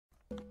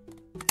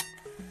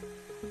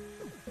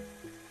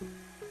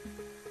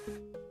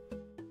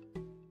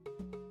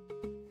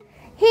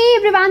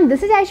everyone,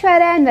 this is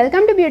Aishwarya and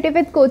welcome to Beauty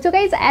with Coach. So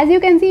guys, as you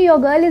can see, your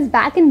girl is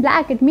back in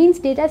black. It means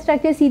data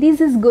structure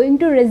series is going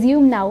to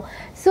resume now.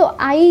 So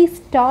I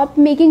stopped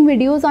making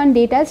videos on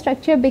data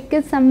structure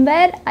because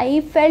somewhere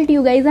I felt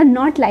you guys are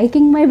not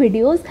liking my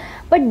videos.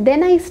 But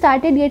then I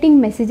started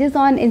getting messages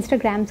on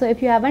Instagram. So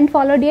if you haven't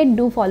followed yet,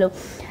 do follow.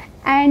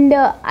 And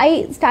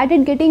I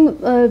started getting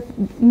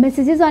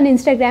messages on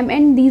Instagram,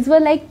 and these were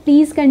like,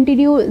 please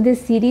continue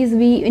this series,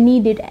 we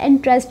need it.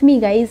 And trust me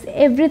guys,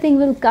 everything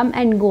will come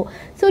and go.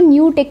 So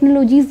new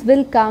technologies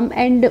will come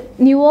and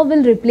newer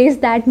will replace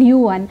that new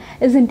one,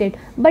 isn't it?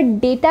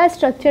 But data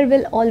structure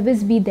will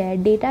always be there.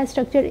 Data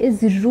structure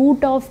is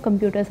root of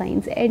computer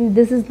science and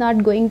this is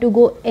not going to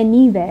go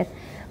anywhere.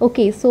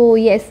 Okay, so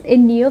yes,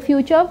 in near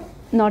future,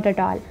 not at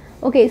all.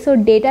 Okay, so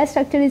data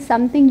structure is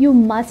something you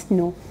must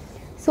know.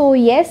 So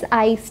yes,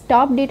 I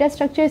stopped data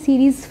structure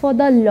series for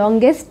the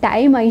longest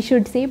time, I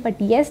should say,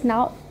 but yes,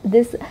 now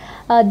this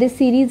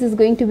series is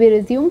going to be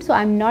resumed, so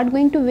I'm not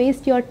going to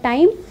waste your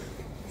time.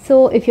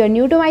 So if you're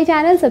new to my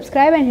channel,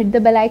 subscribe and hit the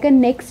bell icon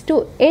next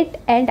to it.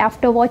 And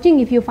after watching,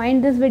 if you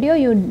find this video,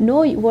 you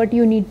know what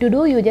you need to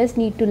do. You just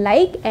need to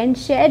like and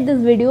share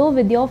this video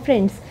with your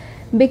friends,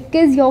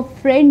 because your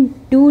friend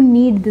do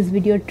need this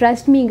video,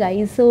 trust me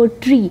guys. So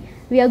tree,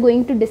 we are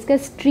going to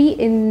discuss tree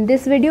in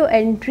this video,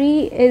 and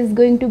tree is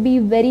going to be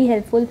very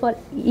helpful for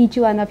each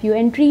one of you.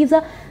 And tree is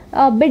a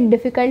bit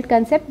difficult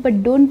concept,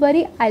 but don't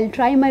worry, I'll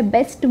try my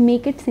best to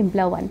make it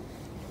simpler one.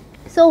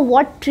 So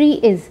what tree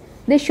is?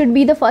 This should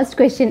be the first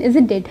question,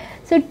 isn't it?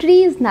 So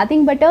tree is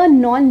nothing but a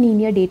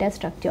non-linear data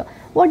structure.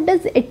 What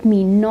does it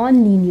mean,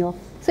 non-linear?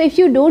 So if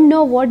you don't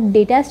know what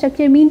data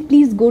structure means,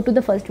 please go to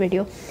the first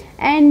video.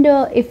 And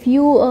and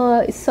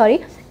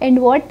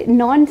what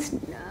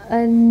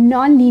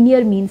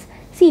non-linear means.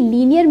 See,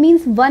 linear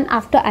means one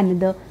after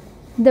another.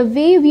 The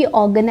way we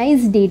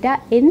organize data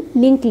in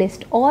linked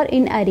list or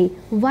in array,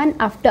 one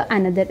after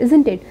another,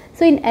 isn't it?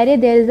 So in array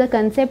there is a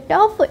concept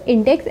of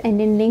index,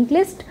 and in linked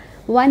list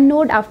one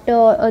node,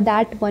 after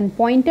that one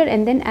pointer,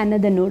 and then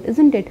another node,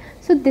 isn't it?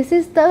 So this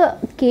is the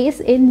case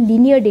in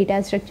linear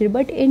data structure,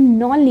 but in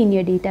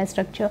non-linear data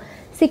structure,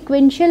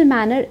 sequential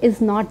manner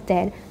is not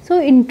there. So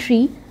in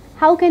tree,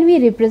 how can we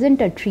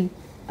represent a tree?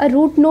 A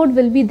root node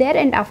will be there,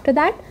 and after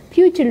that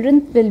few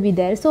children will be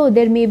there. So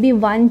there may be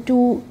 1,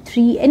 2,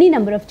 3, any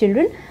number of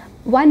children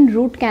one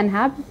root can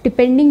have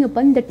depending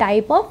upon the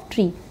type of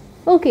tree.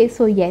 Okay,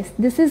 so yes,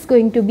 this is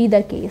going to be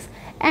the case.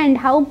 And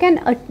how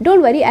can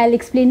don't worry, I'll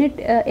explain it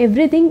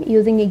everything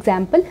using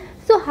example.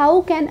 So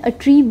how can a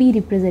tree be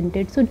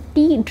represented? So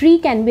tree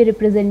can be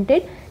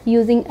represented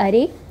using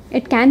array,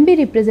 it can be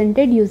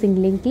represented using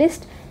linked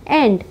list,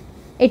 and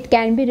it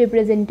can be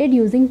represented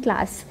using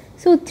class.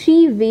 So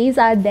three ways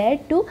are there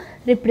to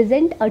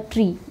represent a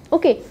tree.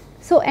 Okay,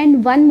 so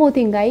and one more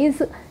thing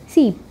guys,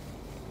 see,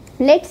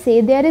 let's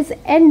say there is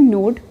n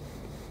node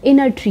in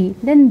a tree,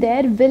 then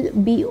there will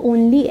be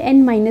only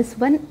n minus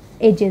 1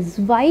 edges.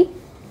 Why?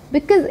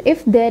 Because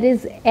if there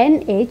is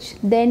n edge,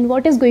 then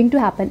what is going to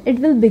happen? It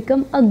will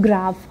become a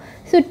graph.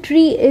 So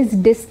tree is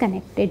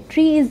disconnected.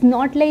 Tree is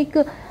not like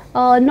a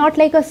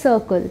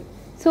circle.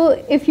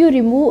 So if you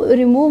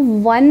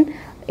remove one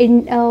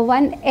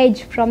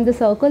edge from the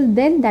circle,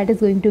 then that is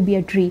going to be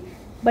a tree.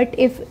 But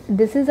if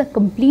this is a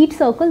complete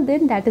circle,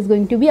 then that is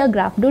going to be a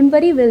graph. Don't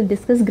worry, we'll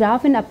discuss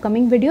graph in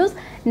upcoming videos.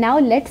 Now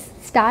let's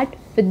start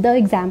with the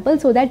example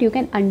so that you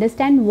can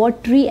understand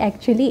what tree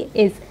actually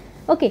is.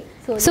 Okay,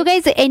 so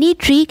guys, any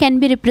tree can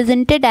be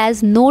represented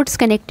as nodes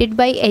connected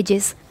by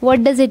edges.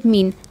 What does it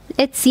mean?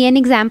 Let's see an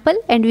example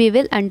and we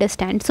will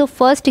understand. So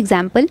first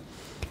example,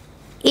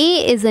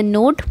 A is a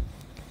node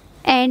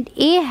and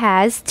A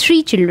has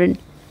 3 children,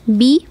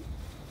 B,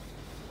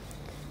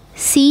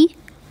 C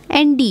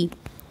and D.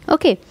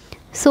 Okay,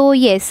 so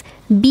yes,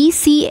 B,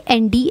 C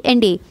and D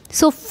and A.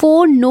 So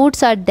 4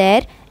 nodes are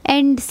there,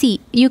 and see,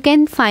 you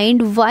can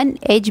find one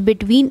edge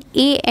between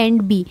A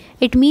and B.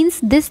 It means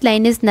this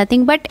line is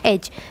nothing but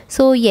edge.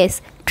 So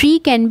yes, tree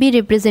can be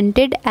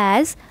represented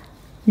as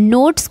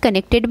nodes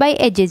connected by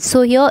edges.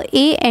 So here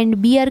A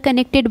and B are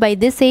connected by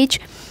this edge,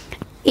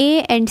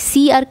 A and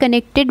C are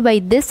connected by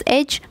this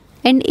edge,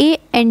 and A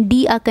and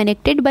D are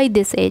connected by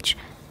this edge.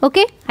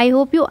 Okay, I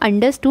hope you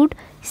understood.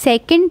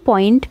 Second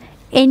point,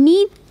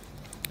 any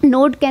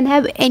node can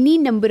have any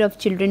number of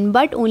children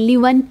but only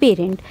one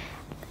parent.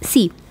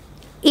 See,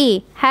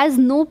 A has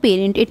no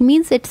parent, it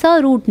means it's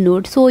a root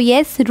node. So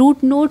yes,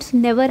 root nodes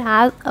never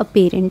have a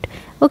parent.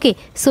 Okay,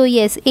 so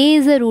yes, A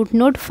is a root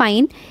node,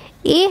 fine.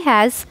 A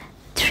has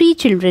 3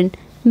 children,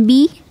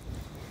 B,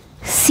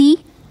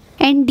 C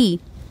and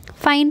D,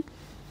 fine.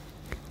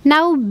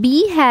 Now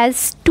B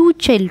has 2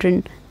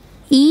 children,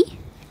 E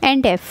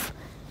and F.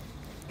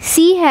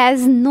 C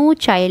has no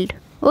child.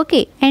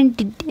 Okay,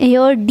 and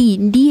here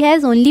D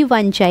has only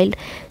one child.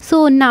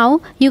 So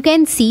now you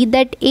can see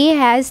that A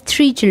has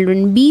 3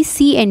 children, B,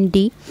 C and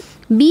D.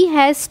 B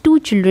has 2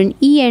 children,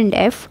 E and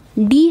F.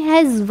 D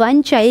has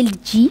 1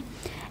 child, G,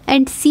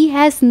 and C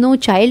has no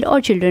child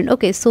or children.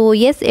 Okay, so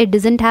yes, it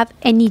doesn't have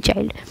any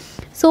child.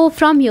 So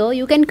from here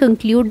you can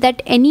conclude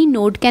that any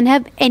node can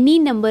have any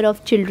number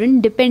of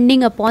children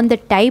depending upon the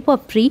type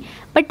of tree,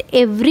 but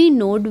every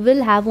node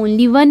will have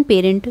only one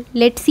parent.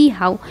 Let's see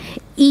how.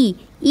 E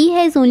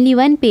has only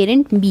one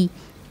parent B.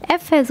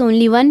 F has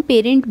only one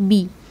parent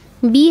B.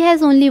 B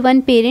has only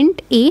one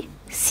parent A.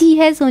 C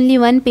has only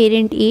one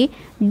parent A.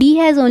 D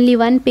has only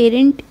one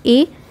parent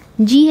A.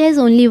 G has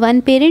only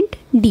one parent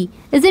D.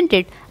 Isn't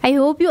it? I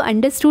hope you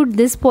understood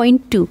this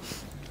point too.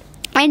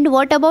 And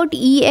what about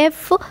E,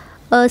 F,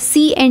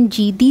 C and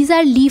G? These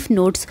are leaf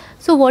nodes.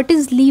 So what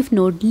is leaf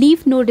node?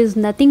 Leaf node is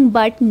nothing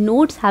but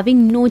nodes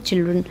having no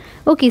children.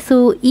 Okay,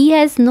 so E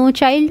has no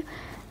child,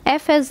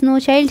 F has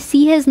no child,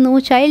 C has no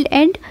child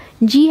and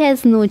G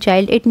has no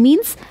child. It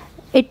means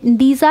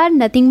these are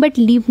nothing but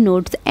leaf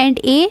nodes. And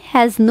A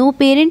has no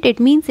parent.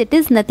 It means it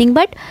is nothing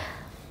but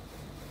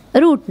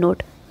root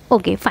node.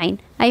 Okay,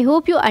 fine. I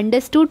hope you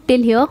understood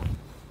till here.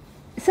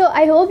 So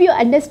I hope you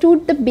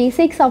understood the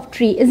basics of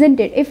tree, isn't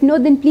it? If no,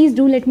 then please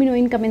do let me know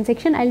in comment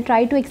section. I'll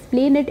try to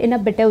explain it in a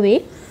better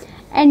way.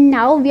 And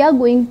now we are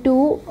going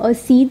to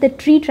see the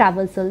tree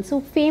traversal. So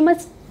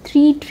famous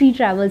 3 tree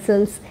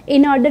traversals: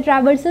 in order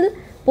traversal,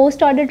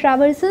 post order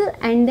traversal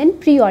and then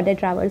pre-order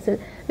traversal.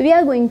 We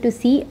are going to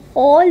see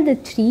all the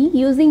 3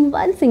 using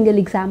one single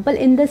example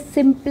in the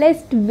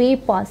simplest way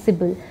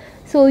possible.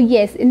 So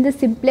yes, in the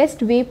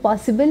simplest way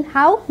possible.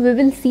 How? We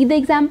will see the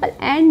example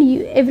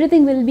and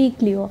everything will be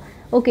clear.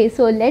 Okay,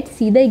 so let's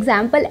see the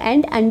example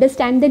and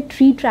understand the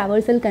tree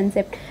traversal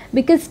concept,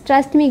 because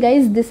trust me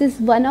guys, this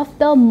is one of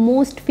the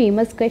most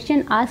famous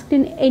question asked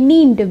in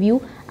any interview,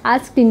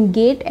 asked in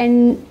GATE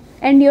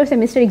and your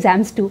semester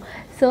exams too.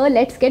 So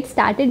let's get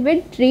started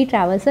with tree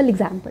traversal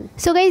example.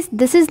 So guys,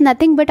 this is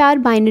nothing but our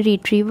binary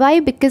tree. Why?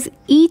 Because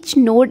each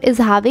node is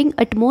having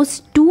at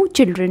most 2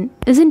 children,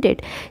 isn't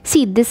it?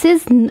 See, this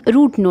is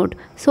root node.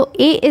 So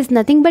A is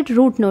nothing but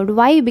root node.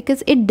 Why?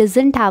 Because it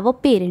doesn't have a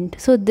parent.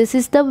 So this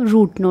is the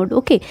root node.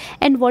 Okay.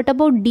 And what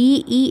about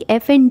D, E,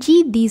 F and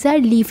G? These are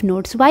leaf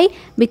nodes. Why?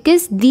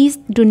 Because these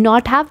do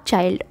not have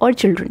child or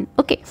children.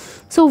 Okay.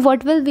 So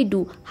what will we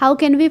do? How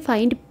can we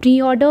find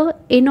pre-order,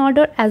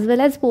 in-order as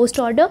well as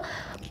post-order?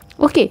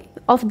 Okay,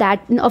 of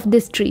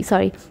this tree,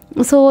 sorry.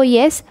 So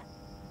yes,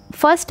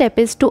 first step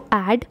is to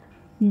add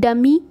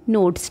dummy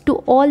nodes to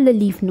all the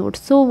leaf nodes.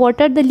 So what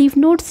are the leaf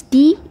nodes?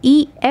 D,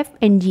 E, F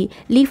and G.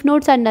 Leaf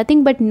nodes are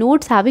nothing but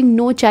nodes having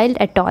no child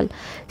at all.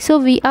 So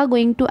we are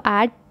going to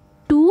add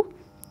 2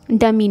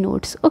 dummy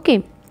nodes.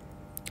 Okay.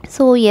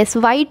 So yes,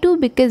 why 2?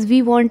 Because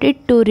we want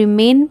it to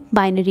remain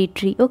binary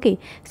tree. Okay.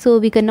 So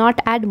we cannot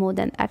add more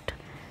than that.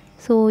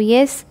 So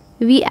yes,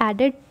 we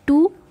added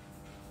 2.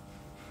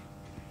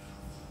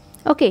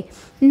 Okay,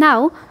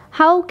 now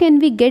how can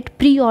we get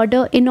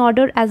pre-order,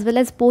 in-order as well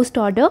as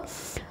post-order?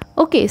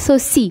 Okay, so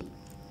see,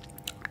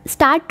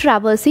 start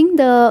traversing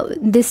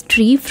this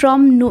tree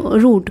from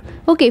root.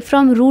 Okay,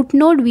 from root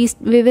node we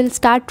will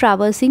start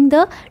traversing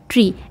the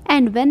tree,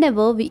 and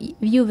whenever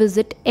you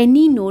visit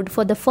any node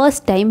for the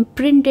first time,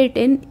 print it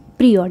in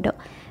pre-order.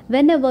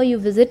 Whenever you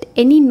visit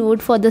any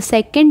node for the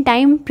second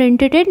time,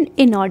 print it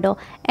in order,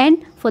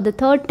 and for the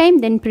third time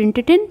then print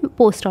it in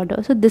post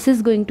order. So this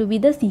is going to be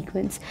the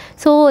sequence.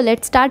 So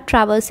let's start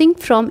traversing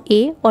from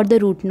A or the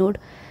root node.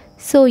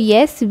 So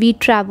yes, we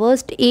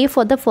traversed A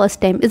for the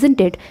first time,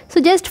 isn't it? So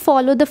just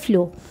follow the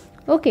flow.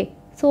 Okay,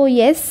 so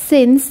yes,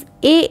 since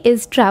A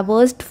is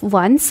traversed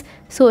once,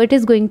 so it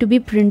is going to be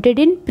printed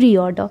in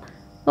pre-order.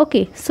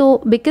 Okay, so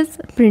because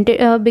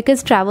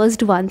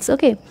traversed once.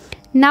 Okay,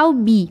 now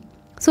B.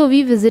 So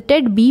we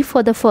visited B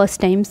for the first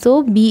time,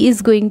 so B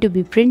is going to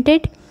be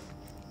printed.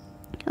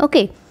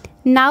 Okay,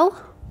 now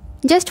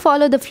just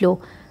follow the flow.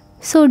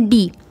 So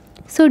D.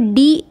 So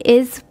D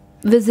is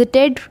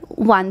visited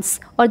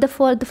once or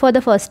for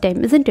the first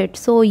time, isn't it?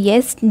 So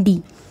yes,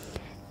 D.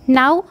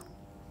 Now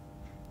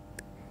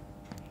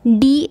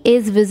D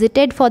is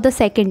visited for the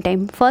second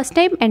time, first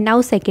time and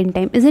now second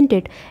time, isn't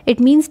it? It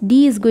means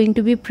D is going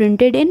to be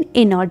printed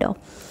in order.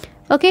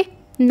 Okay,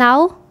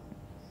 now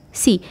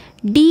see,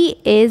 D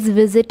is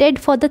visited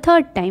for the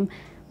third time.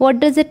 What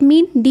does it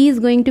mean? D is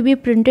going to be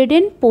printed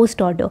in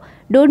post order.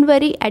 Don't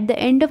worry, at the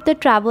end of the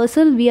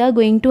traversal we are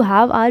going to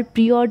have our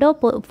pre-order,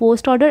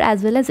 post order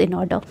as well as in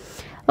order.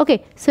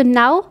 Okay, so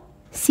now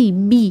see,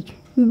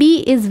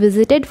 B is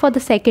visited for the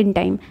second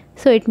time,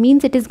 so it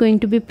means it is going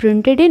to be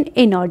printed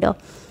in order.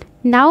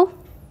 Now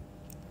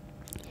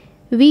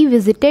we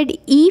visited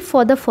E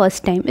for the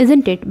first time,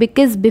 isn't it?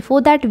 Because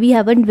before that we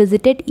haven't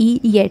visited E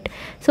yet.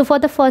 So for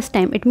the first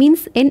time, it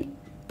means in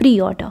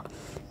pre-order.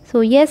 So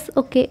yes,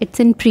 okay,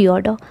 it's in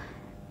pre-order.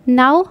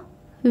 Now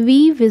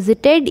we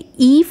visited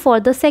E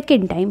for the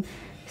second time.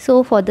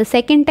 So for the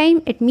second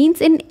time, it means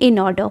in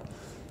order.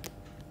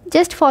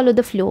 Just follow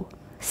the flow.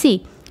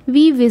 See,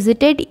 we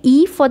visited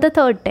E for the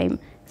third time.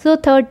 So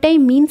third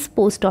time means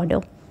post order.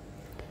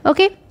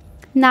 Okay,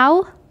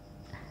 now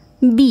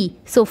B.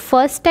 So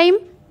first time,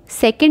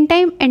 second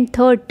time and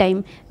third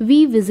time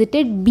we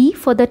visited B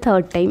for the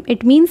third time.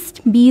 It means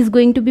B is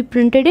going to be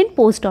printed in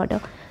post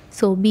order.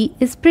 So B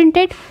is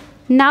printed.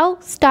 Now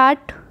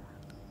start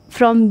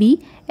from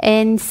B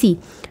and C.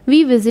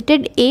 We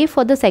visited A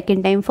for the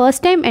second time,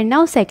 first time and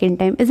now second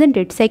time, isn't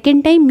it?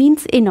 Second time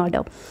means in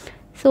order.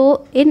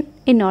 So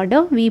in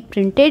order we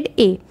printed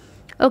A.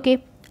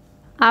 Okay.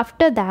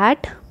 After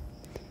that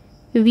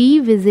we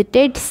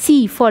visited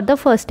C for the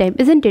first time,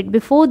 isn't it?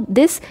 Before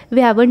this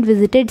we haven't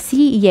visited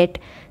C yet.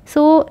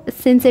 So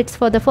since it's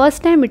for the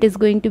first time, it is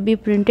going to be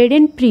printed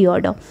in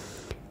pre-order.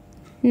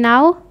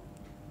 Now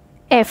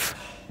F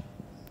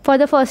for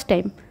the first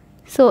time.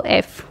 So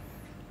F.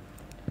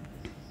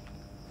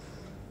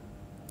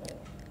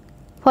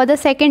 For the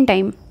second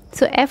time.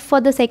 So F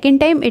for the second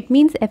time, it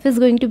means F is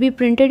going to be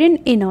printed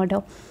in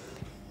order.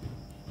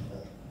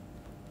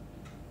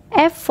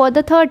 F for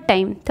the third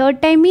time.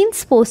 Third time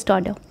means post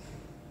order.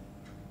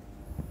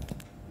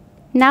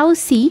 Now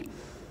C.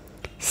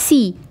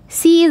 C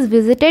is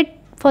visited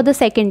for the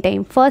second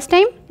time. First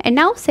time and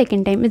now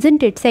second time,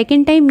 isn't it?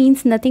 Second time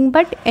means nothing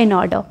but in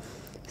order.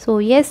 So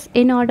yes,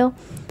 in order.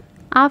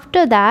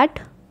 After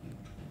that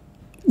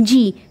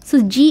G.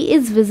 So G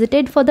is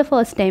visited for the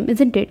first time,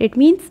 isn't it? It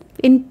means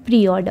in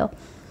pre-order.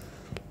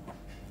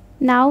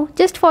 Now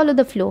just follow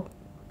the flow.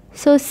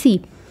 So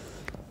C.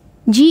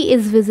 G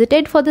is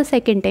visited for the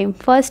second time.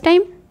 First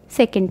time,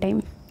 second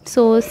time.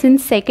 So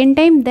since second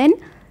time, then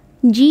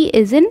G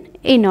is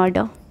in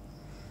order.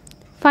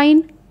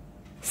 Fine.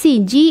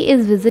 C. G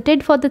is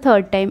visited for the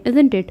third time,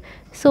 isn't it?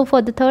 So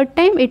for the third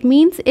time, it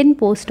means in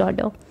post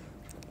order.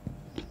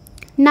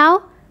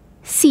 Now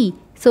C.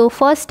 So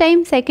first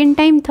time, second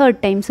time,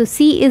 third time. So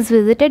C is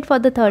visited for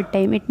the third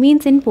time. It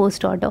means in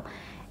post order.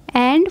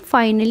 And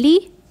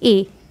finally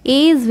A.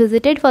 A is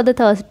visited for the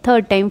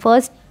third time.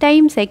 First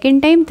time,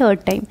 second time,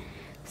 third time.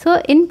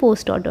 So in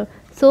post order.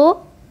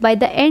 So by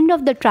the end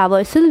of the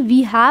traversal,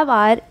 we have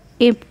our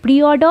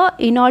pre-order,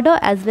 in order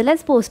as well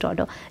as post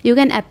order. You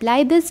can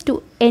apply this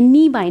to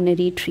any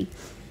binary tree.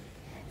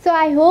 So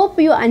I hope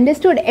you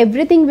understood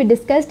everything we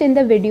discussed in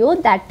the video,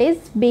 that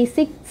is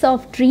basics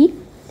of tree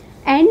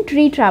and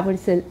tree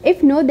traversal.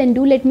 If no, then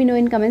do let me know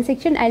in comment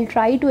section. I'll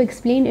try to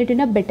explain it in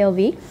a better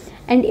way.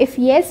 And if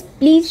yes,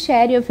 please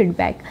share your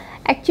feedback.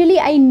 Actually,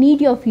 I need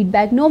your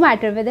feedback, no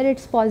matter whether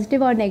it's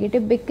positive or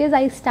negative, because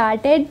I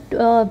started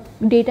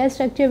data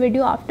structure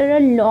video after a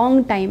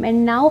long time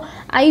and now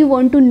I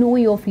want to know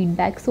your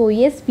feedback. So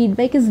yes,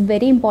 feedback is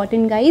very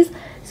important, guys.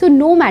 So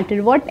no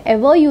matter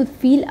whatever you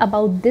feel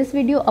about this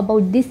video,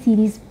 about this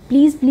series,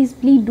 please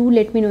do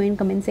let me know in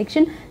comment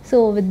section.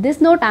 So with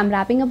this note, I'm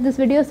wrapping up this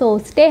video. So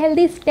stay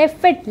healthy, stay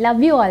fit,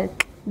 love you all.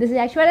 This is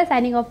Aishwarya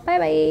signing off. Bye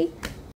bye.